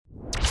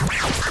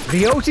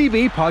The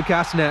OTB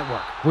Podcast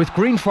Network with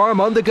Green Farm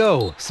on the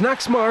go.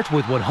 Snack smart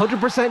with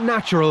 100%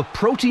 natural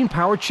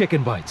protein-powered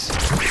chicken bites.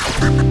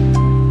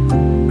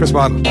 Chris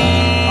Mann.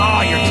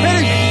 Oh, you're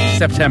kidding me.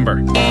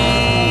 September.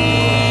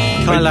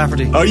 Kyle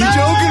Lafferty. Are you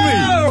joking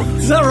me?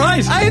 Is that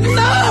right? I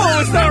know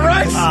it's not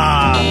right.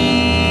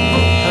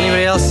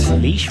 Anybody else?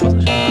 Leash, was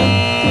it?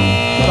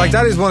 Like,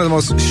 that is one of the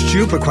most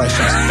stupid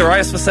questions.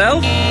 Darius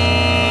Vassell?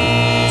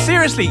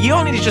 Seriously, you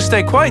all need to just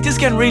stay quiet. This is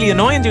getting really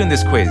annoying doing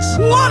this quiz.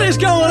 What is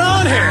going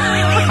on here?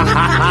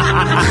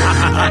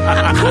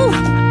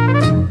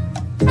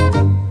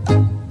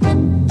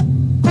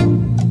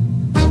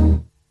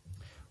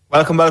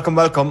 Welcome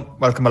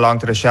along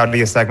to the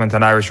Shoutliest segment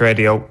on Irish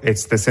radio.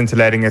 It's the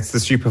scintillating, it's the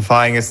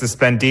stupefying, it's the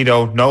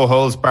splendido, no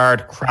holes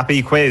barred,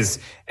 crappy quiz.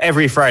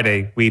 Every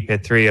Friday, we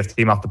pit three of the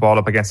team off the ball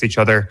up against each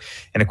other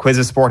in a quiz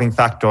of sporting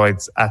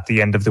factoids at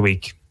the end of the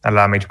week.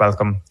 Allow me to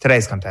welcome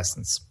today's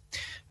contestants.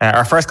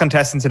 Our first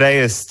contestant today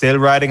is still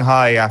riding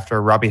high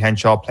after Robbie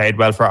Henshaw played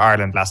well for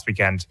Ireland last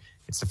weekend.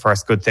 It's the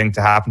first good thing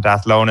to happen to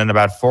Athlone in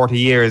about 40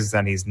 years,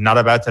 and he's not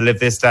about to live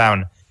this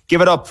down.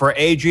 Give it up for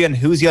Adrian,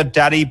 who's your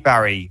daddy,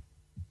 Barry.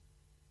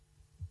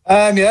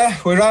 Yeah,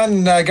 we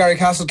ran Gary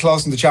Castle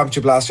close in the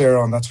championship last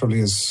year, and that's probably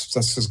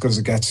that's as good as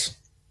it gets.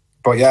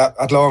 But yeah,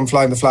 Athlone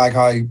flying the flag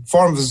high.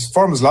 Form of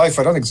his life,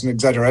 I don't think it's an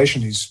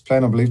exaggeration. He's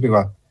playing unbelievably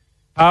well.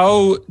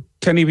 How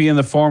can he be in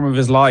the form of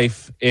his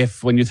life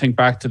if, when you think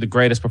back to the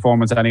greatest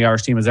performance any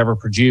Irish team has ever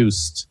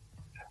produced,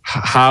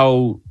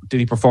 how did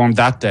he perform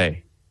that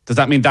day? Does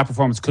that mean that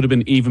performance could have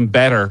been even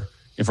better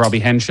if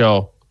Robbie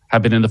Henshaw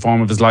had been in the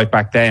form of his life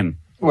back then?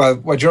 Well,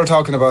 what you're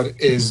talking about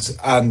is,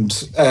 and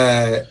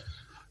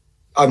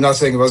I'm not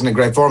saying it wasn't in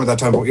great form at that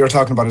time, but what you're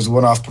talking about is a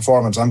one-off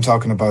performance. I'm not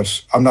talking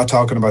about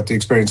the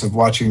experience of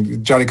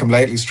watching Johnny come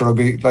lately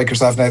struggle, like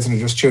yourself, Nathan,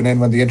 and just tune in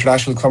when the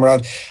international come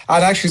around.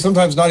 And actually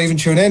sometimes not even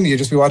tune in. You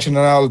just be watching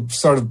an all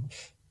sort of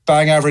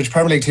bang average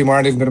Premier League team who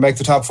aren't even going to make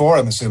the top four,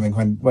 I'm assuming,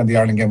 when the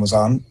Ireland game was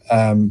on.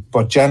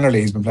 But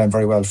generally he's been playing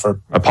very well for...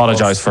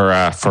 Apologise for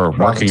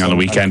working on the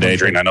weekend,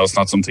 Adrian. I know it's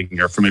not something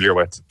you're familiar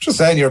with. Just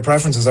saying your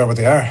preferences are what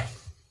they are.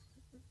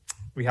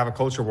 We have a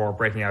culture war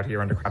breaking out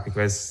here on the Crappy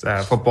Quiz,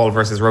 football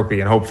versus rugby,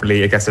 and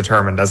hopefully it gets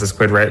determined as this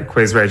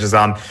quiz rages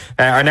on.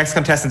 Our next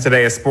contestant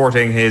today is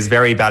sporting his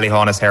very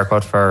Ballyhonest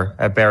haircut for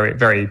a very,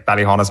 very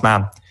Ballyhonest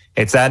man.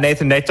 It's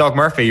Nathan Nate Dog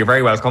Murphy. You're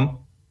very welcome.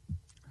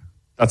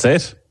 That's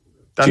it?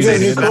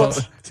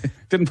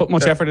 Didn't put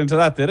much effort into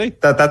that, did he?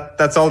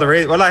 That's all there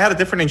is. Well, I had a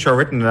different intro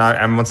written,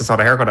 and once I saw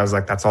the haircut, I was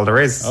like, that's all there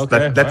is.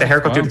 Okay, let the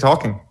haircut do the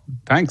talking.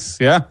 Thanks,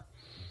 yeah.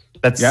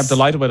 I'm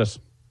delighted with it.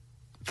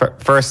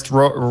 First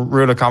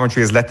rule of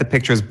commentary is let the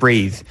pictures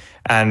breathe,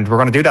 and we're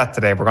going to do that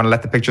today. We're going to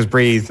let the pictures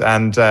breathe,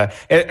 and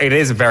it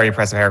is a very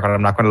impressive haircut,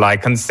 I'm not going to lie,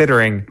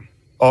 considering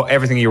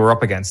everything you were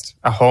up against.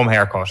 A home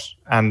haircut,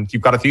 and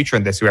you've got a future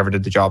in this, whoever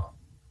did the job.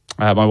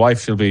 My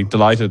wife, she'll be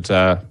delighted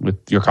with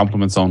your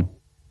compliments on,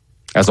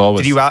 as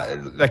always. Did you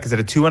is it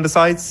a 2 on the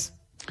sides?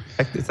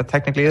 Is that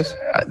technically it?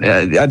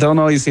 I don't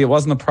know. You see, it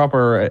wasn't a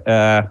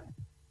proper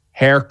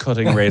hair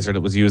cutting razor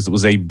that was used. It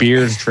was a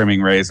beard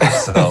trimming razor.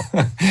 So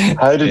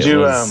how did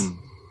you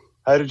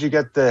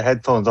get the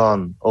headphones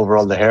on over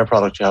all the hair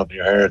products you have in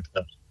your hair?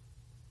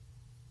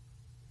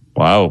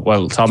 Wow.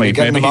 Well, Tommy,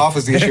 getting them off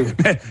is the issue.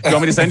 Do you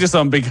want me to send you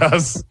some?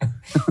 Because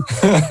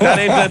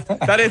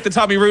that ain't the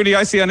Tommy Rooney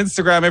I see on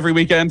Instagram every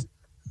weekend.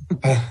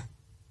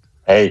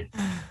 Hey.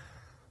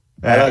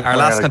 Our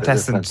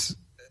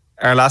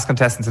last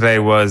contestant today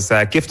was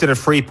gifted a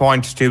free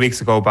point 2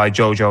 weeks ago by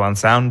Jojo on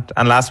Sound,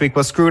 and last week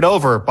was screwed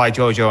over by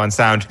Jojo on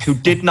Sound, who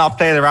did not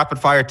play the rapid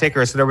fire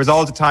ticker, so there was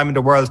all the time in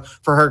the world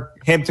for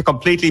him to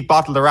completely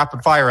bottle the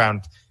rapid fire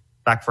round.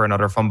 Back for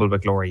another fumble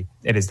with glory.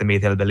 It is the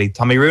Meath Hillbilly,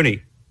 Tommy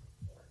Rooney.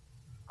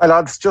 Hi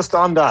lads, just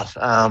on that,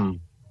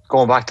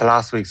 going back to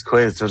last week's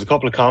quiz, there's a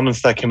couple of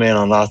comments that came in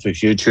on last week's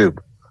YouTube.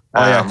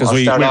 Oh yeah, because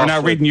we're now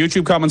reading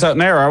YouTube comments out in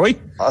there, are we?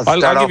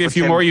 I'll give you a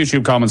few more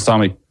YouTube comments,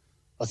 Tommy.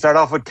 I'll start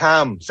off with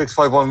Cam,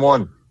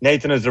 6511.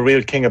 Nathan is the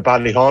real king of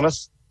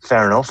Ballyhonest.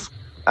 Fair enough.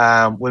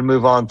 We'll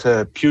move on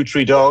to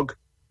Pewtree Dog.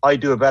 I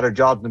do a better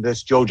job than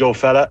this Jojo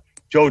fella.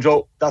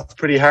 Jojo, that's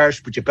pretty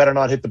harsh, but you better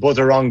not hit the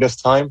buzzer wrong this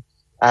time.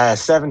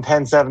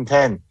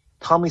 710.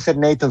 Tommy said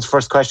Nathan's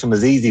first question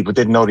was easy, but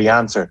didn't know the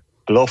answer.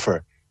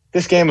 Bluffer.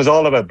 This game is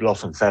all about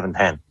bluffing,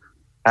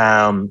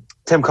 710.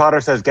 Tim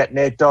Cotter says, get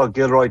Nate Dog,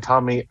 Gilroy,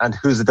 Tommy, and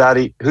who's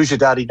your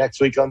daddy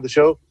next week on the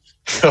show?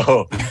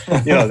 So,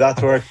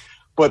 that's work.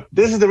 But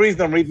this is the reason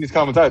I'm reading these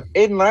comments out.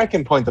 Aidan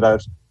Larkin pointed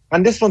out,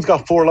 and this one's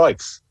got 4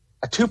 likes,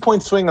 a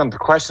 2-point swing on the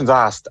questions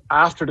asked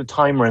after the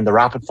timer in the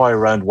rapid fire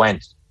round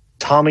went.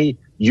 Tommy,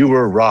 you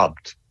were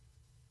robbed.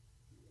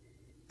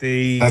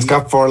 That's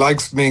got 4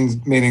 likes,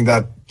 meaning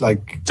that,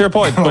 like... To your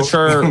point, but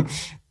sure...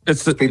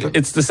 It's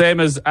the same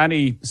as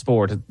any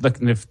sport.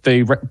 If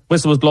the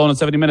whistle was blown at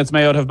 70 minutes,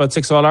 Mayo would have about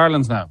 6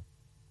 All-Irelands now.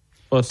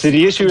 But see,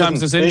 the issue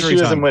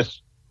isn't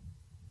with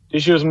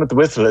the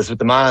whistle. It's with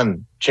the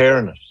man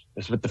chairing it.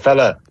 It's with the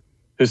fella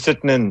who's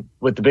sitting in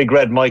with the big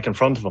red mic in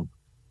front of him.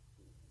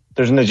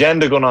 There's an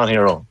agenda going on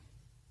here, Owen.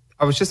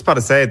 I was just about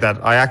to say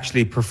that I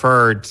actually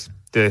preferred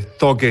the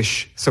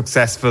thuggish,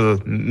 successful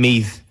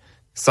Meath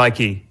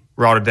psyche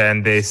rather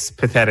than this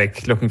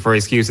pathetic, looking for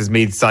excuses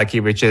Meath psyche,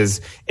 which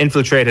has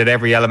infiltrated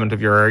every element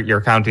of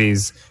your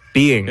county's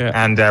being. Yeah.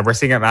 And we're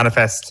seeing it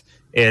manifest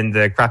in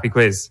the crappy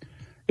quiz.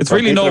 It's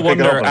really no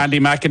wonder Andy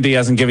McEntee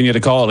hasn't given you the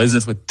call, is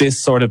it? With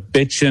this sort of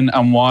bitching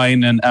and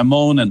whining and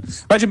moaning.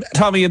 Imagine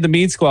Tommy in the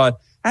Meath squad.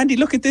 Andy,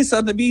 look at this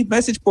on the Meath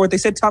message board. They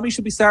said Tommy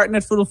should be starting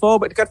at full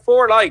forward. They got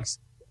 4 likes.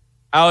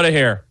 Out of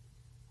here.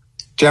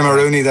 Gemma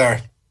Rooney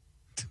there.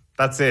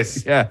 That's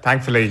it. Yeah.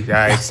 Thankfully,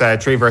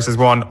 it's 3 versus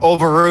 1.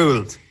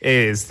 Overruled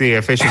is the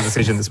official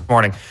decision this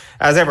morning.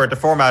 As ever, the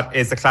format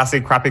is the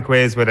classic crappy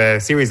quiz with a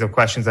series of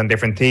questions on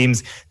different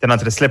themes. Then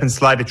onto the slip and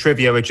slide of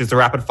trivia, which is the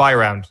rapid fire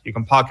round. You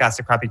can podcast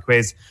the crappy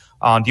quiz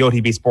on the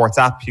OTB Sports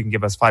app. You can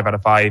give us 5 out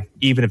of 5,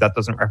 even if that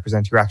doesn't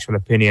represent your actual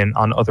opinion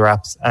on other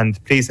apps.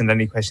 And please send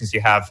any questions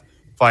you have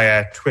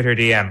via Twitter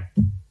DM.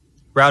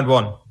 Round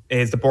 1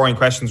 is the boring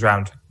questions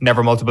round.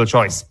 Never multiple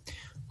choice.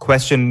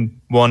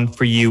 Question 1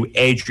 for you,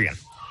 Adrian.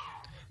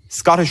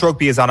 Scottish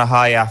rugby is on a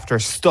high after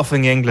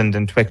stuffing England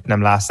in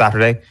Twickenham last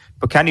Saturday.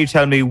 But can you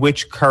tell me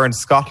which current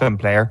Scotland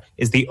player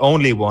is the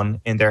only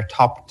one in their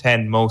top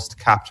 10 most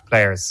capped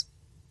players?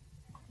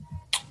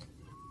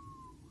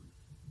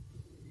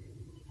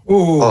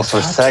 Ooh, for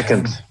a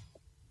second,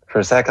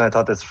 I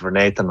thought this was for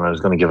Nathan when I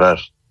was going to give out.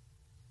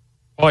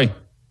 Why?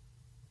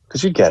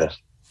 Because you get it.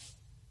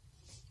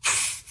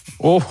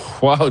 Oh,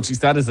 wow. Geez,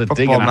 that is a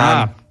dig and a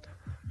half.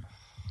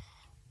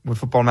 Would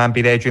Football Man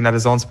beat Adrian at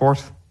his own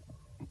sport?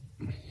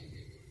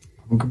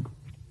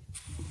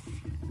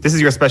 This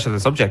is your special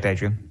subject,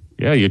 Adrian.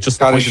 Yeah, you just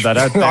pointed that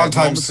out.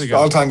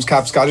 All times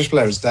capped Scottish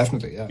players,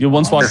 definitely. Yeah. You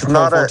once watched the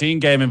Pro 14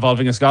 game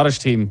involving a Scottish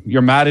team.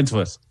 You're mad into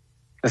it.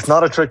 It's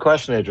not a trick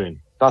question,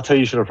 Adrian. That's how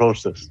you should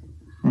approach this.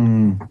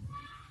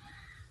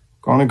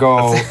 Gonna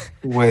go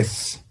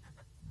with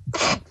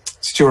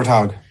Stuart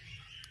Hogg.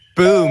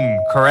 Boom,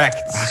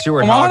 correct.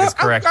 Stuart Hogg is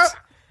correct.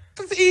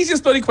 That's the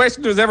easiest bloody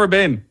question there's ever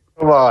been.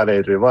 Come on,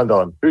 Adrian. Well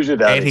done. Who's your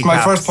daddy? It's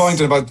my first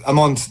point in about a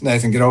month,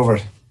 Nathan. Get over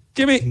it.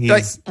 Give me,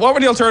 what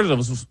were the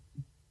alternatives?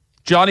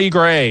 Johnny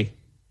Gray.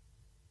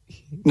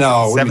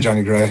 No, it wouldn't be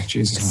Johnny Gray.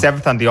 Jesus.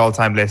 7th on the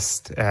all-time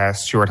list,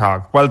 Stuart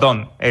Hogg. Well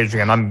done,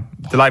 Adrian. I'm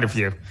delighted for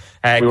you.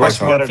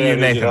 Question 1 for you,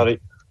 Nathan.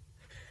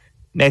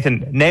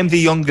 Nathan, name the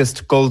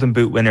youngest Golden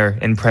Boot winner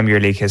in Premier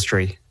League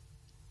history.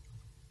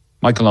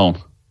 Michael Owen.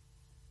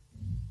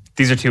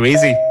 These are too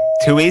easy.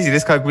 Too easy.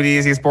 This could be the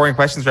easiest boring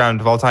questions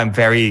round of all time.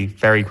 Very,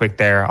 very quick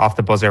there. Off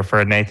the buzzer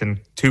for Nathan.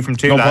 2 from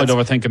 2, no lads.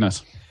 point overthinking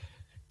it.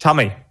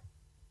 Tommy.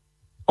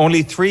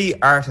 Only 3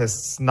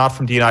 artists not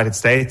from the United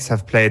States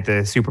have played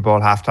the Super Bowl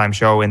halftime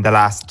show in the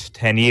last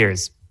 10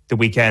 years. The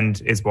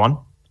Weeknd is one.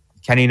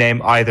 Can you name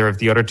either of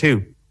the other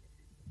 2?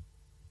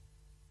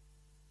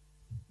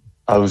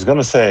 I was going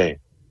to say,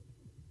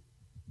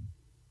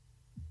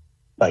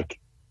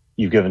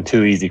 you've given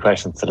 2 easy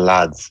questions to the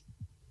lads,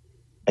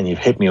 and you've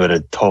hit me with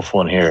a tough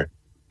one here.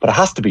 But it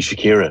has to be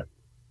Shakira.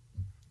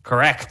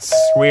 Correct.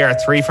 We are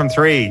 3 from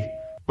 3.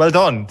 Well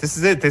done. This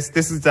is it.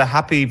 This is the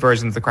happy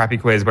version of the crappy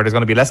quiz where there's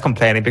going to be less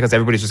complaining because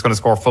everybody's just going to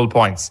score full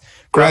points.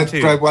 Great.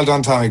 Well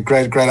done, Tommy.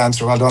 Great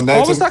answer. Well done,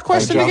 Nathan. What was that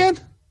question again?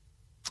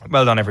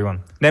 Well done,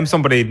 everyone. Name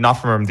somebody not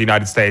from the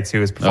United States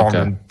who has performed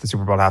in the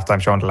Super Bowl halftime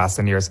show in the last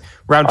 10 years.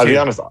 Round 2. I'll be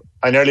honest,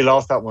 I nearly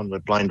lost that one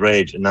with Blind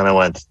Rage, and then I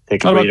went,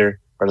 take a breather,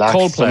 relax.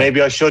 Coldplay. So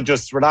maybe I should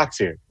just relax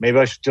here. Maybe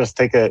I should just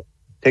take a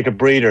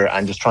breather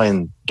and just try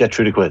and get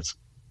through the quiz.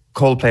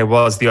 Coldplay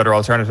was the other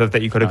alternative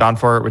that you could have gone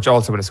for, which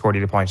also would have scored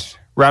you the point.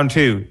 Round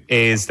 2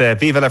 is the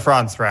Vive la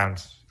France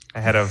round,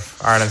 ahead of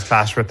Ireland's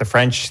clash with the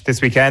French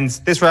this weekend.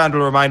 This round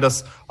will remind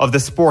us of the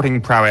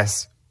sporting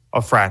prowess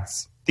of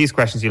France. These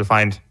questions you'll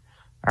find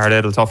are a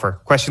little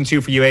tougher. Question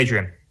 2 for you,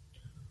 Adrian.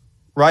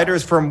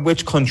 Riders from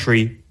which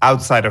country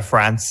outside of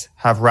France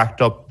have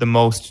racked up the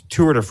most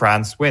Tour de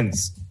France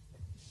wins?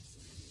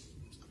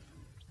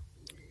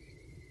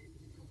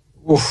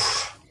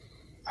 Oof.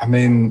 I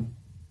mean,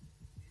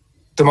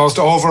 the most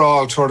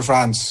overall Tour de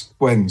France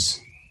wins.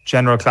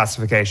 General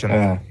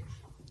classification.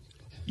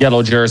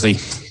 Yellow jersey.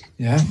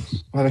 Yeah.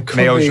 Well, it could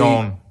Maillot be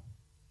jaune.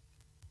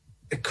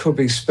 It could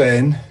be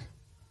Spain.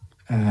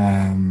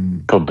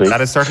 Could be.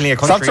 That is certainly a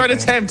country. Stop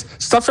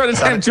trying to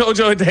tempt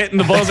Jojo into hitting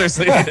the buzzer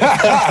so you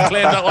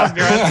claim that wasn't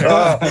your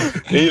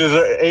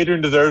answer.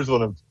 Adrian deserves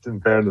one, in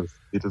fairness.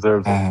 He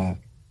deserves one.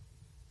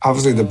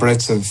 Obviously, the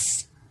Brits have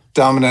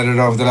dominated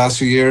over the last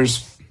few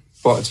years,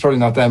 but it's probably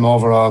not them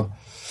overall.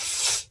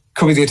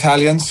 Could be the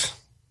Italians.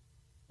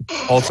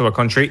 Also a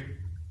country.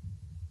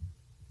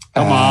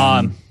 Come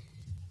on.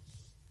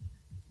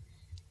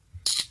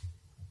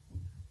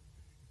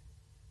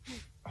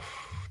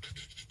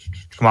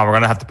 Come on, we're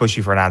going to have to push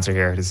you for an answer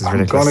here. This is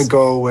ridiculous. I'm going to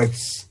go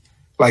with,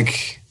 I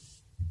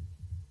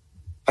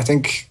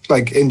think,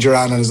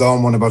 Indiran on his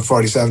own won about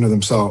 47 of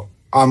them. So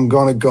I'm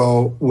going to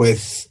go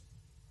with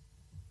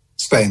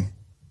Spain.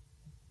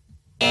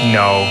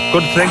 No.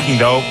 Good thinking,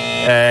 though.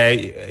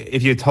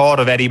 If you thought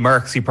of Eddie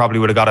Merckx, you probably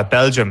would have got it.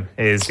 Belgium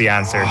is the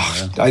answer.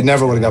 I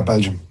never would have got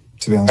Belgium,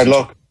 to be honest. Good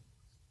luck.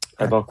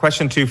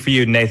 Question 2 for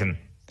you, Nathan.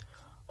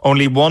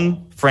 Only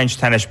one French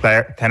tennis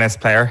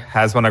player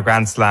has won a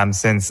Grand Slam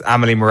since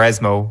Amélie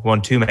Mauresmo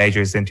won 2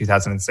 majors in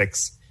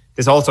 2006.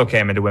 This also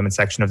came in the women's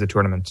section of the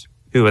tournament.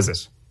 Who is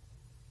it?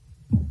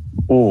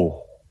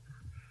 Oh.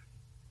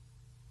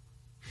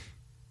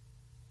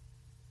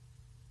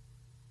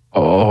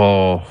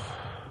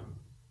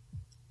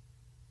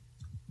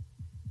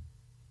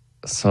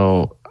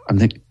 So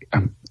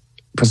I'm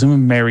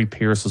presuming Mary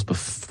Pierce was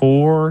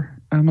before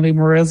Amélie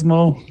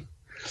Mauresmo.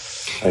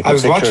 I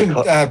was watching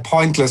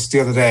Pointless the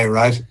other day,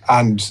 right?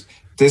 And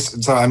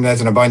sorry, I'm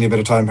Nathan, I'm buying you a bit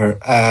of time here.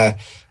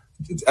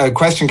 A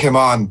question came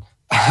on,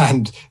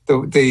 and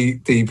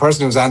the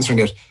person who was answering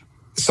it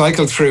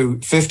cycled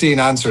through 15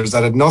 answers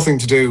that had nothing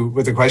to do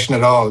with the question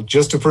at all,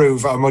 just to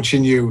prove how much he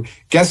knew.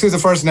 Guess who the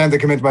first name that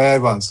came into my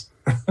head was?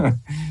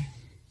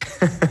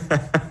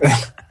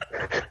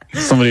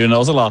 Somebody who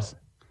knows a lot.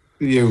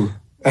 You.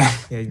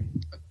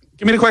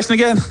 Give me the question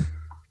again.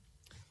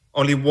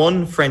 Only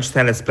one French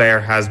tennis player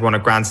has won a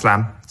Grand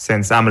Slam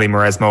since Amélie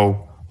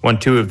Mauresmo won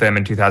 2 of them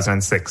in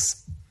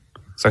 2006.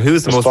 So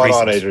who's the most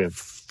recent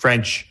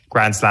French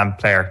Grand Slam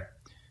player?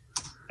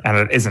 And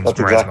it isn't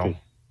Mauresmo.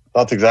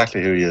 That's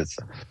exactly who he is.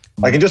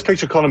 I can just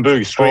picture Colin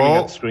Boog screaming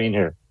at the screen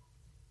here.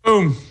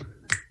 Boom.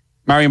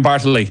 Marion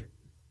Bartley.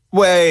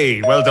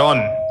 Way, well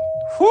done.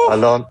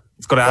 Well done.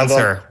 It's a good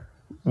answer.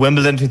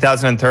 Wimbledon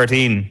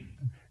 2013.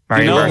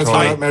 Marion Bartley. It's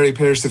not Mary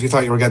Pierce if you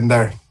thought you were getting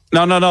there.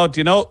 No. Do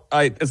you know,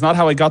 it's not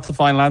how I got the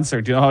final answer.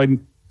 Do you know how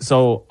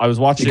so I was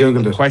watching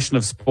the Question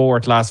of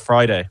Sport last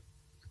Friday,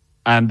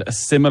 and a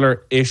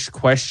similar-ish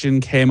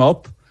question came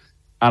up,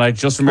 and I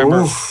just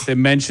remember they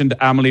mentioned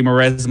Amélie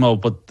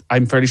Mauresmo, but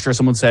I'm fairly sure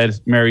someone said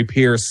Mary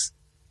Pierce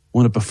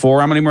won it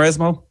before Amélie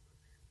Mauresmo,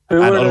 and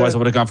otherwise I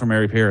would have gone for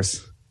Mary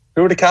Pierce.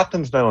 Who are the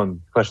captains now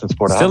on Question of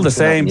Sport? Still the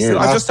same.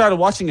 I just started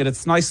watching it.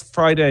 It's nice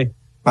Friday.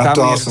 Matt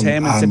Family Dawson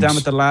entertainment, sit down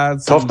with the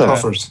lads.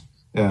 Toughness.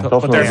 Yeah.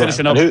 But they're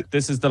finishing up.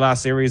 This is the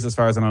last series, as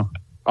far as I know.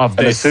 And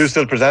is Sue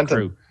still presenting?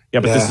 Crew. Yeah,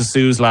 but this is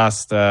Sue's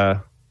last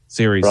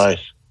series. Right.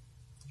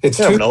 It's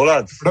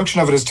lads.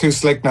 Production of it is too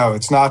slick now.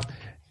 It's not.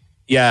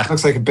 Yeah. It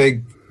looks like a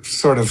big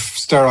sort of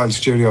sterile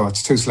studio.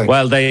 It's too slick.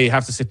 Well, they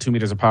have to sit 2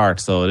 meters apart,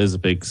 so it is a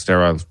big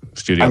sterile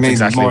studio. I mean,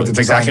 it's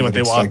exactly what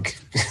they want.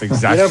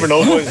 Exactly. You never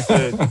know, boys.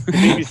 The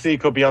BBC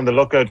could be on the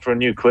lookout for a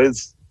new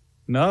quiz.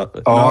 No,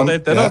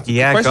 they're not.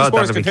 Yeah, Question God,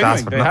 Sport is that'd be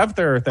continuing. class. They have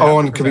their. It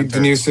could be the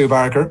new Sue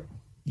Barker.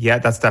 Yeah,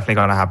 that's definitely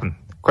going to happen.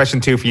 Question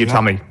 2 for you,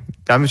 Tommy.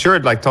 I'm sure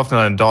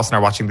Tufnell and Dawson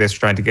are watching this,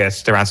 trying to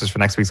get their answers for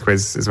next week's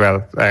quiz as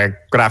well.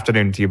 Good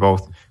afternoon to you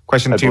both.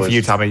 Question 2 for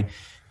you, Tommy.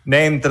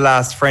 Name the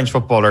last French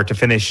footballer to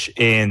finish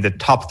in the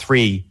top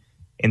 3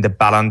 in the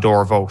Ballon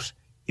d'Or vote.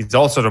 He's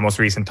also the most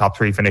recent top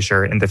 3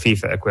 finisher in the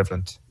FIFA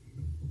equivalent.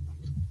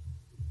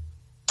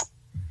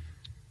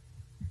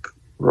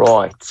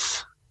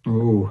 Right.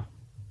 Ooh.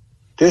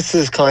 This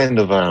is kind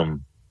of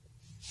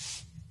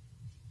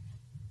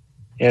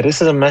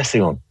this is a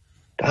messy one.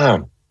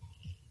 Damn.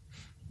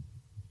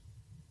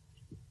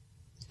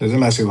 There's a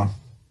messy one.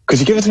 Could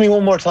you give it to me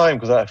one more time?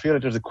 Because I feel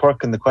like there's a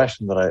quirk in the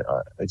question that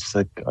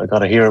I got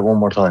to hear it one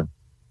more time.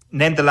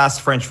 Name the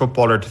last French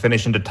footballer to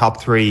finish in the top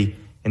 3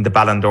 in the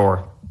Ballon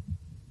d'Or.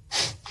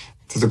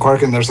 There's a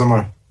quirk in there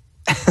somewhere.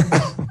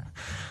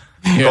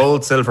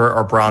 Gold, silver,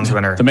 or bronze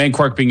winner. The main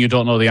quirk being you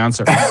don't know the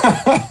answer.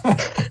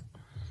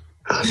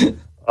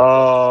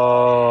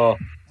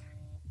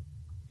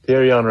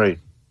 Thierry Henry.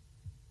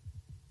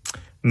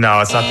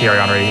 No, it's not Thierry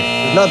Henry.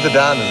 It's not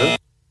Zidane, is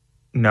it?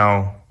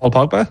 No. Paul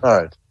Pogba?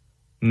 All right.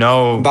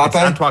 No. Mbappe?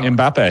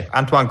 It's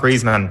Antoine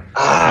Griezmann.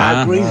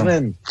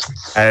 Griezmann.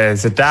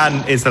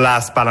 Zidane is the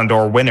last Ballon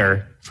d'Or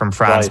winner from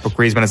France, but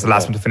Griezmann is the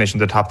last one to finish in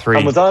the top 3.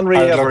 And was Henry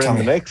ever in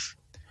the mix?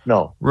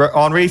 No.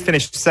 Henry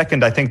finished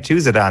second, I think, to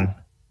Zidane.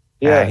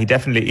 Yeah, he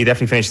definitely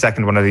finished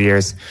second one of the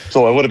years.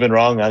 So I would have been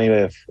wrong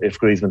anyway if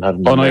Griezmann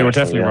hadn't. Oh no, you were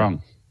definitely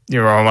wrong. You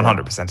were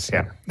 100%.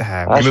 Yeah.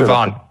 We move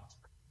on.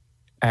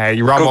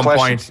 You're on 1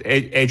 point.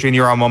 Adrian,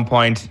 you're on 1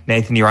 point.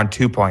 Nathan, you're on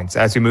 2 points.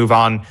 As we move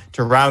on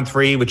to round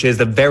 3, which is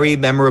the very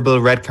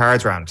memorable red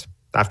cards round.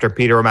 After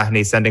Peter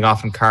O'Mahony sending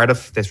off in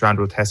Cardiff, this round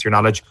will test your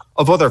knowledge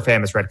of other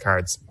famous red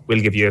cards.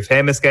 We'll give you a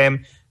famous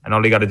game, and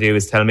all you got to do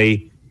is tell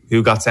me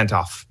who got sent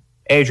off.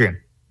 Adrian,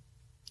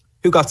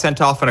 who got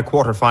sent off in a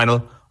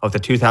quarter-final of the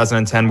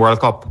 2010 World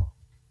Cup?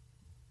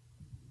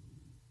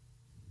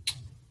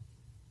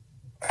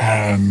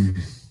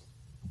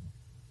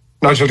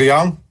 Nigel de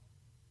Jong?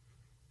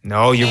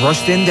 No, you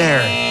rushed in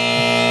there.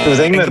 It was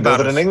England. Was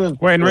it in England?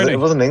 Wayne Rooney. It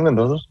wasn't England,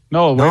 was it?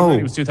 No, Wayne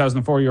Rooney was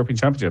 2004 European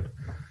Championship.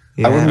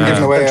 I wouldn't be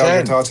giving away all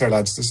your thoughts here,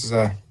 lads. This is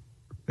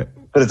But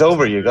it's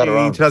over. You got it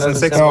wrong.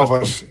 2006. No,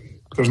 but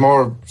there's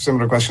more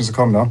similar questions to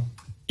come now.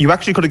 You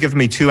actually could have given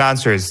me 2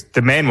 answers.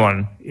 The main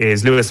one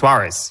is Luis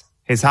Suarez.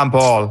 His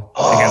handball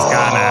against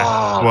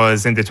Ghana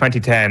was in the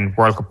 2010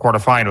 World Cup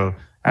quarter-final.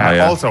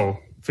 Also,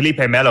 Felipe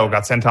Melo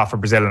got sent off for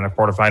Brazil in a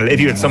quarter-final.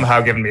 If you had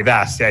somehow given me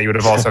that, you would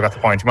have also got the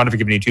point. You might have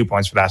given you 2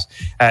 points for that.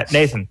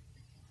 Nathan,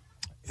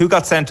 who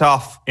got sent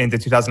off in the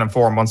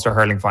 2004 Munster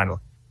hurling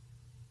final?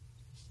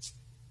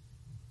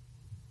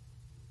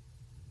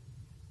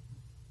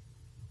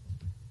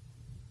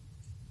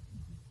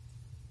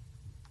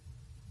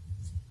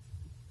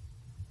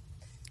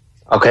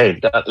 Okay,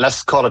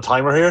 let's call a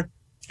timer here.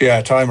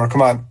 Yeah, timer.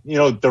 Come on. You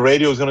know, the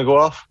radio's going to go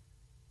off.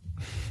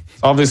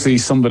 Obviously,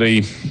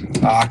 somebody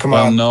come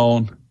well on.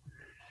 known.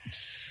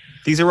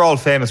 These are all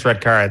famous red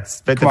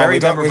cards. But the Come on, very we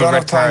don't memorable have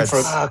red time cards.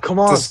 for Come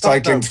on, this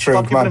cycling through.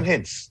 Stop Come giving on. him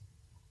hints.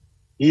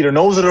 He either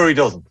knows it or he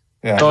doesn't.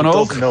 Yeah. Don He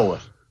Oak? doesn't know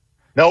it.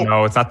 No.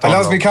 No, it's not I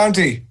loves Don me Oak.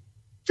 county.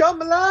 John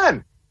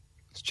Milan.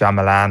 It's John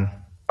Milan.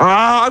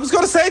 I was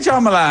going to say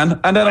John Milan,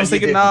 and then I was you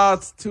thinking, didn't. nah,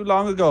 it's too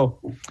long ago.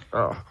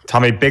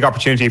 Tommy, big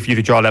opportunity for you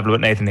to draw level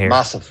with Nathan here.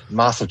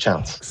 Massive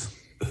chance.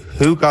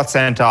 Who got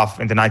sent off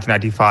in the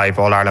 1995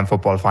 All-Ireland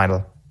football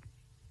final?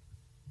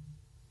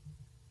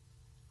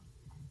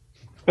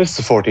 This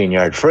is a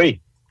 14-yard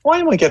free. Why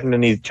am I getting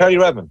an easy? Charlie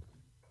Redmond.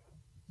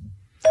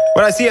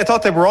 Well, I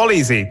thought they were all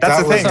easy.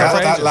 That's the thing.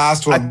 That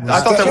last one.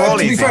 I thought they were all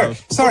to be easy. fair,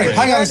 sorry,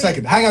 hang on a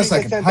second.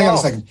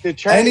 Did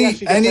Charlie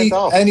actually get sent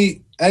off?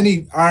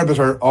 Any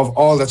arbiter of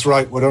all that's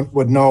right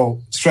would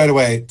know straight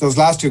away. Those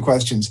last two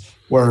questions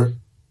were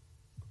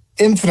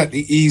infinitely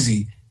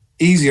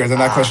easier than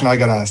that question I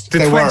got asked. The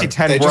They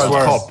 2010 just World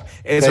were. Cup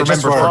is They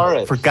just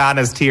remembered were. for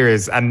Ghana's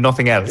tears and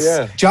nothing else.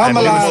 Yeah. John And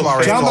Lewis Milan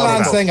Suarez is all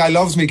about. saying "I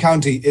loves me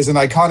county" is an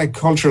iconic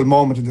cultural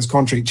moment in this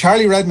country.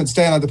 Charlie Redmond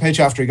staying on the pitch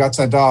after he got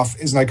sent off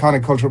is an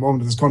iconic cultural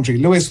moment in this country.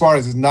 Luis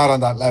Suarez is not on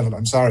that level.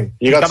 I'm sorry.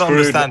 You got gotta screwed.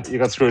 understand. You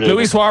got screwed.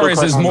 Luis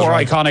Suarez is more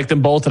iconic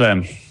than both of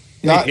them.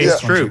 Yeah,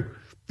 It's true.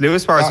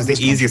 Lewis Suarez Not was in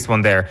the this easiest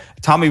one there.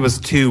 Tommy was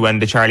 2 when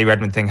the Charlie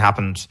Redmond thing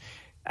happened.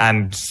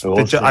 And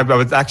I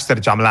would actually say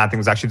the John Milan thing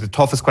was actually the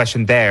toughest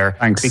question there.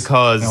 Thanks.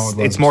 Because No, it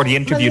wasn't. it's more the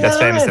interview that's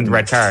famous than the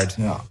red card.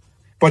 Yeah.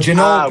 But you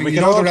know we the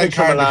can all red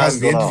picture card Milan because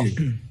of the going off.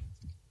 interview.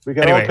 We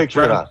can Anyway, all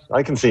picture that.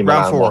 I can see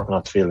Milan 4. walking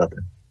off the field up there.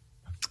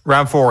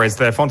 Round 4 is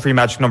the Fun Free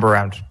Magic Number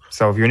round.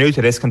 So if you're new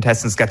to this,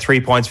 contestants get 3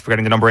 points for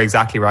getting the number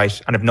exactly right.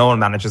 And if no one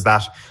manages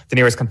that, the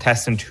nearest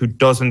contestant who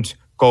doesn't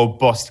go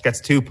bust gets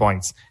 2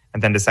 points.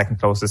 And then the second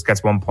closest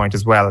gets 1 point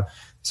as well.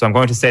 So I'm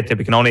going to say that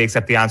we can only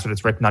accept the answer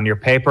that's written on your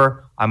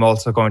paper. I'm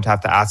also going to have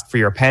to ask for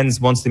your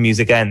pens once the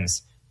music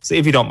ends. So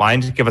if you don't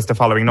mind, give us the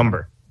following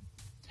number.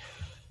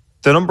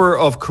 The number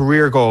of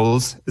career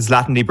goals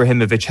Zlatan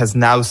Ibrahimovic has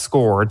now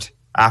scored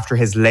after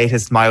his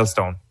latest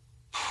milestone.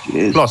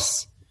 Jeez.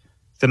 Plus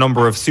the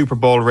number of Super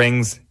Bowl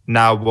rings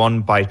now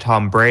won by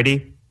Tom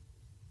Brady.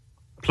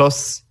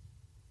 Plus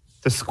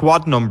the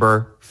squad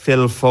number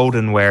Phil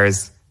Foden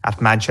wears at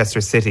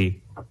Manchester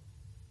City.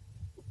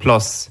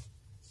 Plus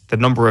the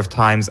number of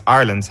times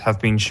Ireland have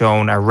been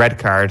shown a red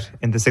card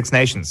in the Six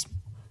Nations.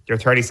 Your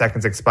 30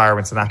 seconds expire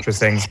when Sinatra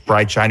sings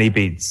Bright Shiny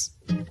Beads.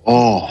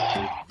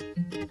 Oh,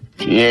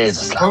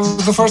 Jesus. What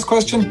was the first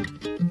question?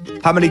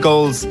 How many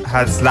goals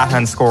has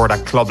Zlatan scored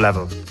at club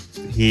level?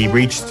 He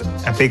reached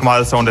a big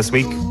milestone this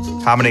week.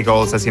 How many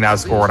goals has he now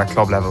scored at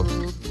club level?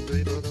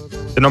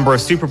 The number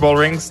of Super Bowl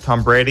rings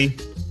Tom Brady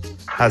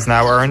has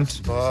now earned.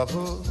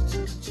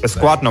 The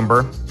squad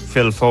number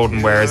Phil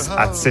Foden wears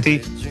at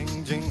City.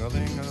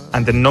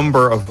 And the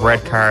number of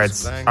red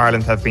cards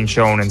Ireland have been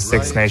shown in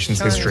Six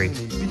Nations history.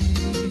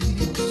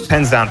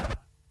 Pens down,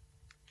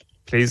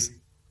 please.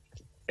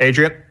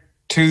 Adrian?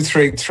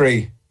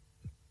 233.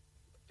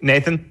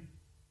 Nathan?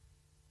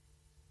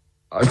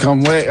 I've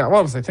gone way.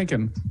 What was I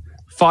thinking?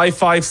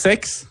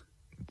 556.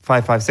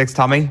 556.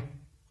 Tommy?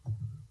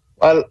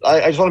 Well,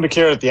 I just want to be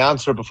clear that the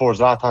answer before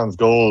Zlatan's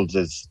goals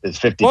is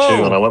 52,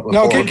 Whoa. and I went with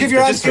No, 4. give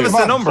your Just answer. give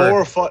us the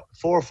number.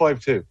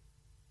 452.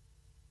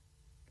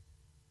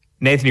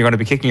 Nathan, you're going to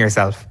be kicking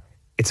yourself.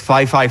 It's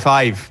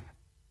 555.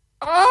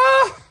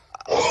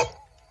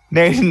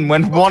 Nathan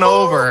went 1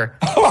 over.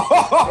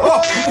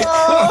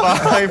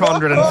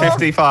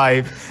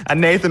 555.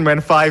 And Nathan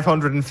went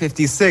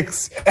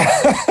 556.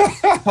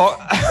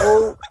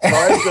 Oh,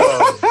 my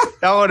God.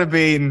 That would have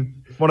been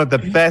one of the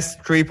best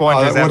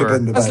 3-pointers that would ever.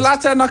 have been the Has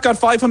best. Zlatan not got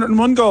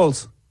 501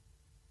 goals?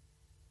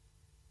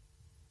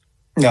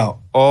 No.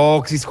 Oh,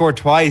 because he scored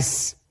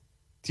twice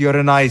the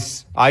other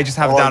night. I just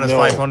have it Oh, down as no.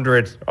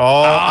 500.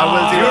 Oh, I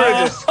will do You're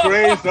it. a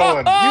disgrace,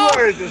 Owen. You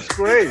are a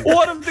disgrace.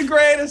 One of the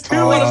greatest.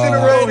 Two weeks in a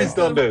row he's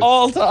done this.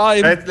 all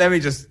time. Let me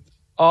just...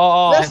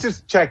 Let's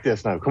just check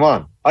this now. Come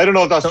on. I don't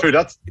know if that's true.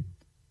 That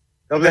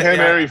was a Hail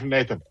Mary from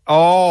Nathan.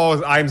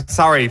 Oh, I'm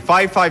sorry.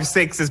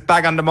 556 is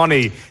bang on the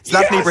money.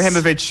 Zlatan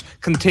Ibrahimovic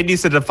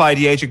continues to defy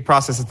the aging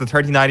process as the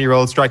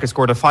 39-year-old striker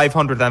scored a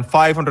 500 and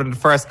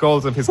 501st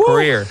goals of his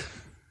career.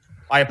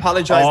 I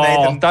apologise,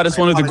 Nathan. That is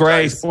I one of the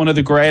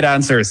apologise. great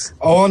answers.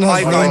 Owen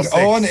has 556.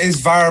 Owen is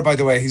VAR, by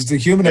the way. He's the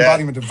human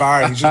embodiment of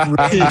VAR. He's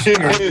just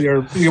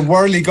ruined your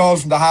worldly goal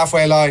from the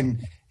halfway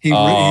line. He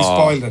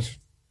spoiled it.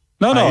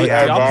 No, the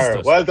Yeah,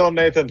 opposite. well done,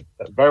 Nathan.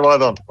 Very well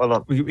done. Well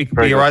done. We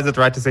Very arrived at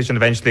the right decision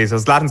eventually. So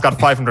Zlatan's got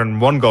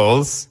 501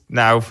 goals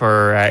now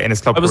for in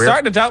his club I was career.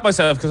 starting to doubt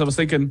myself because I was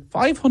thinking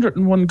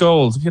 501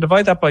 goals. If you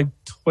divide that by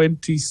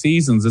 20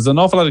 seasons, there's an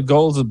awful lot of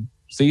goals a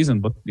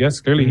season. But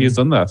yes, clearly he has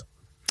done that.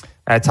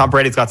 Tom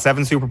Brady's got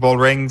 7 Super Bowl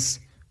rings.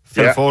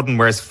 Phil Foden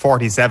wears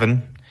 47.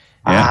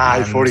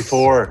 He's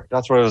 44.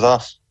 That's where I was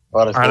at.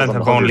 Well, I suppose Ireland I'm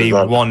have 100 only as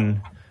well.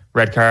 1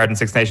 red card in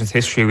Six Nations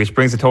history, which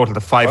brings the total to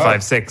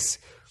 556,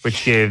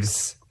 which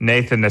gives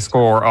Nathan a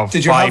score of 5 points.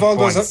 Did you have all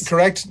those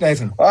correct,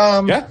 Nathan?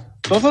 Yeah.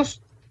 Does it?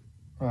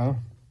 Oh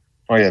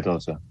yeah, it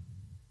does. Yeah.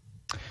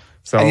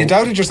 So, and you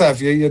doubted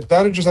yourself. You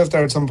doubted yourself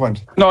there at some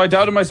point. No, I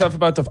doubted myself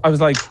about I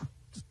was like,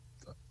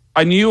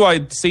 I knew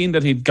I'd seen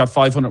that he'd got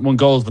 501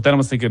 goals, but then I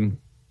was thinking,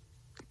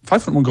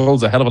 501 goals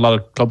is a hell of a lot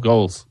of club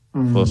goals.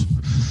 But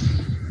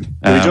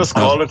we just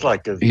call it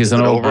like he's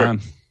an old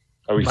man.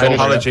 My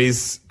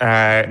apologies.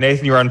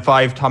 Nathan, you're on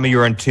 5. Tommy,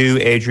 you're on 2.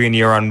 Adrian,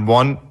 you're on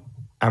 1.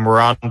 And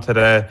we're on to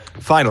the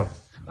final.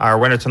 Our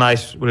winner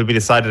tonight will be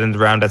decided in the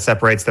round that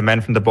separates the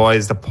men from the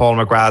boys, the Paul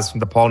McGraths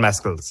from the Paul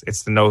Mescals.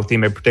 It's the no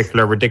theme in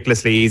particular,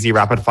 ridiculously easy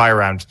rapid fire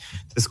round.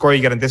 The score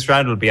you get in this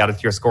round will be added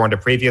to your score in the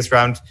previous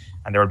round,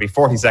 and there will be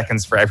 40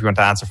 seconds for everyone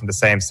to answer from the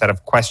same set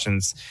of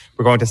questions.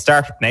 We're going to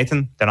start with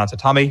Nathan, then on to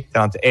Tommy,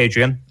 then on to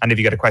Adrian. And if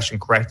you get a question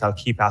correct, I'll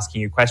keep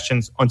asking you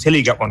questions until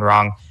you get one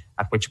wrong,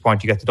 at which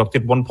point you get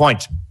deducted 1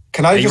 point.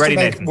 Can I just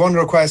make one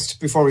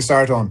request before we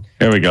start on?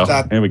 Here we go.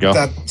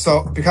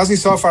 So, because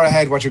he's so far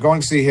ahead, what you're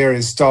going to see here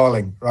is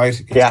stalling, right?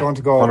 He's going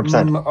to go, and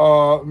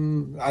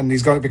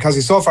he's going to, because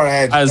he's so far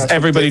ahead. As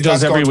everybody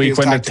does every week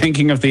when they're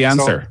thinking of the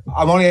answer. So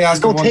I'm only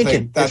asking one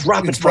thing. It's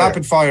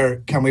rapid fire.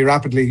 Can we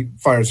rapidly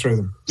fire through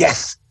them?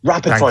 Yes,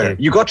 rapid fire.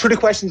 You got through the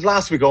questions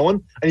last week,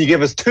 Owen, and you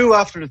gave us 2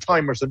 after the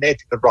timer, so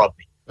Nathan could rob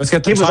me. Let's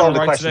get the time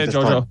right today,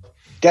 Jojo.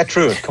 Get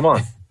through it. Come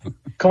on.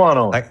 Come on,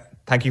 Owen.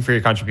 Thank you for your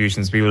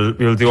contributions. We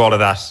will do all of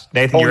that.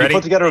 Nathan, you ready? You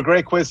put together a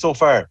great quiz so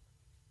far.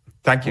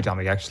 Thank you,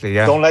 Tommy, actually.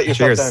 Yeah. Don't let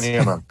yourself down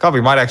here, man. God,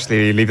 we might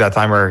actually leave that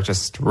timer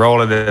just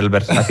roll a little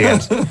bit at the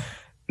end.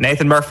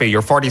 Nathan Murphy,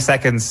 your 40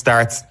 seconds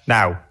starts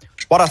now.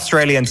 What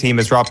Australian team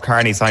is Rob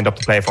Kearney signed up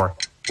to play for?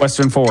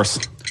 Western Force.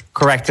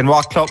 Correct. In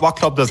what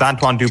club does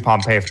Antoine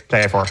Dupont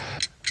play for?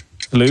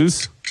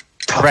 Toulouse.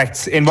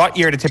 Correct. In what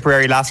year did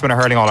Tipperary last win a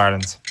hurling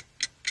All-Ireland?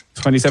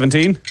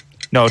 2017?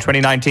 No,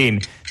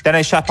 2019.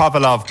 Denis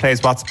Shapovalov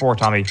plays what sport,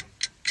 Tommy?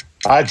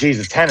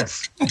 Jesus,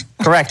 tennis.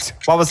 Correct.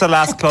 What was the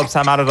last club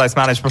Sam Allardyce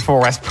managed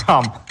before West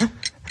Brom?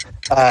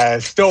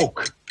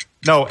 Stoke.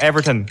 No,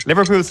 Everton.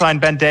 Liverpool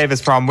signed Ben Davis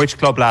from which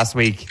club last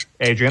week,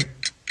 Adrian?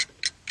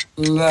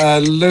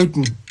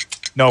 Luton.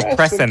 No,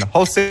 Preston.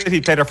 Hull City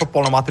played their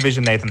football in what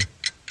division, Nathan?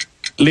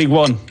 League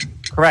One.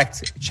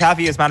 Correct.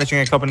 Xavi is managing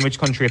a club in which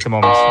country at the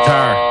moment?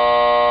 Qatar.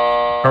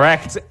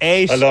 Correct.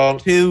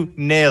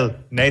 8-2-0.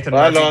 Nathan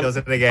Murphy does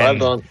it again.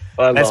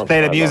 Let's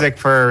play the music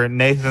for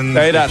Nathan.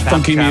 Play that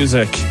funky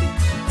music.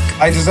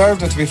 I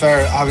deserved it, to be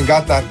fair, having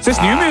got that. Is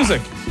this new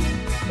music?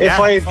 If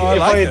I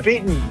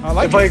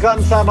had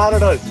gotten Sam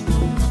Allardyce,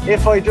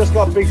 if I just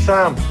got Big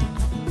Sam,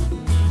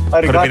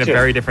 I'd have got been a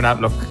very different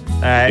outlook.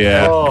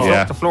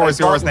 The floor is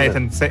yours,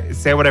 Nathan.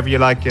 Say whatever you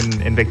like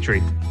in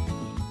victory.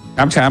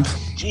 I'm champ.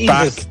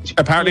 Back.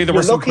 Apparently there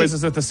were some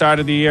quizzes at the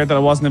start of the year that I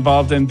wasn't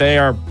involved in. They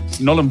are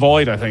null and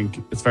void, I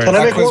think. It's fair. Can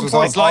I make one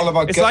point?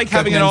 It's like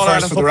having an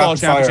All-Ireland football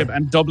championship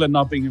and Dublin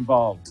not being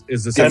involved.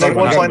 Is the Can I make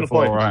one final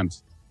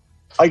point?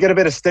 I get a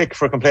bit of stick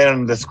for complaining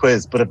on this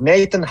quiz, but if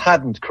Nathan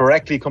hadn't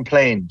correctly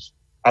complained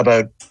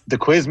about the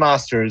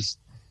quizmaster's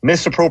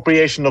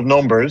misappropriation of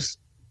numbers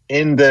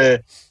in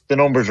the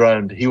numbers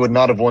round, he would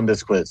not have won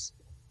this quiz.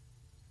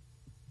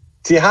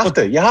 So you have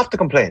to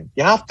complain.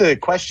 You have to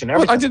question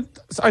everything.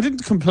 I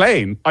didn't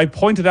complain. I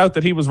pointed out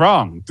that he was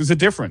wrong. There's a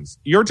difference.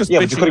 You're just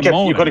bitching and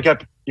moaning. You could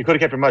have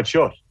kept your mouth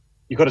shut.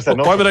 You could have said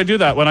no. Why would I do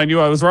that when I knew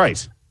I was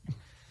right?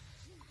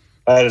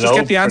 I don't know.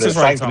 Get the answers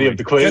right, Tommy. Of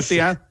the quiz.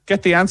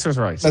 Get the answers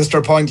right.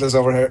 Mr. Pointless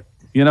over here.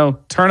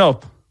 Turn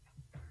up.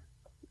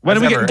 When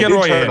are we getting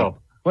Gilroy in?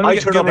 I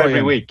turn up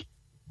every week.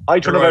 I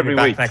turn up every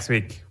week. Next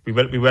week. We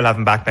will have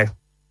him back next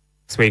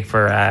week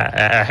for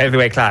a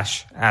heavyweight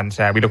clash, and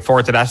we look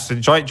forward to that. So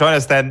join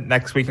us then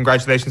next week.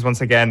 Congratulations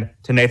once again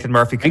to Nathan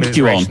Murphy. Thank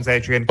you,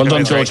 Adrian. Well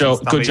done,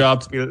 Jojo. Good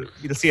job. We'll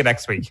see you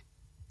next week.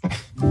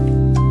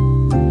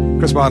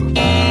 Chris Martin.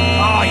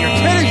 Oh, you're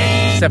kidding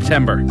me.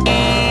 September.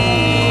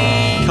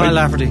 Kyle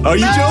Lafferty. Are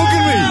you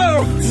joking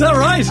me? Is that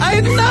right? I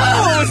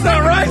know it's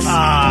not right.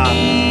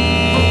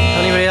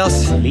 Anybody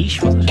else?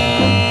 Leash, was it?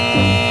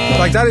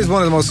 Like, that is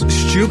one of the most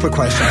stupid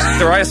questions.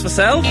 Darius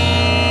Vassell?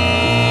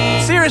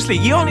 Seriously,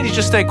 you all need to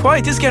just stay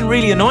quiet. This is getting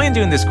really annoying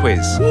doing this quiz.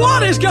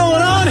 What is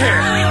going on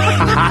here?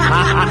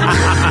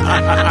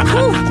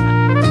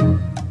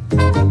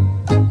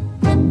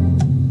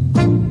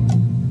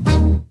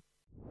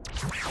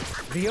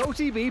 The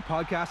OTB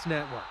Podcast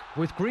Network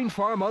with Green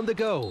Farm on the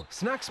go.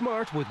 Snack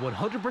smart with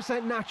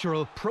 100%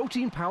 natural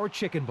protein-powered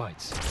chicken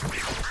bites.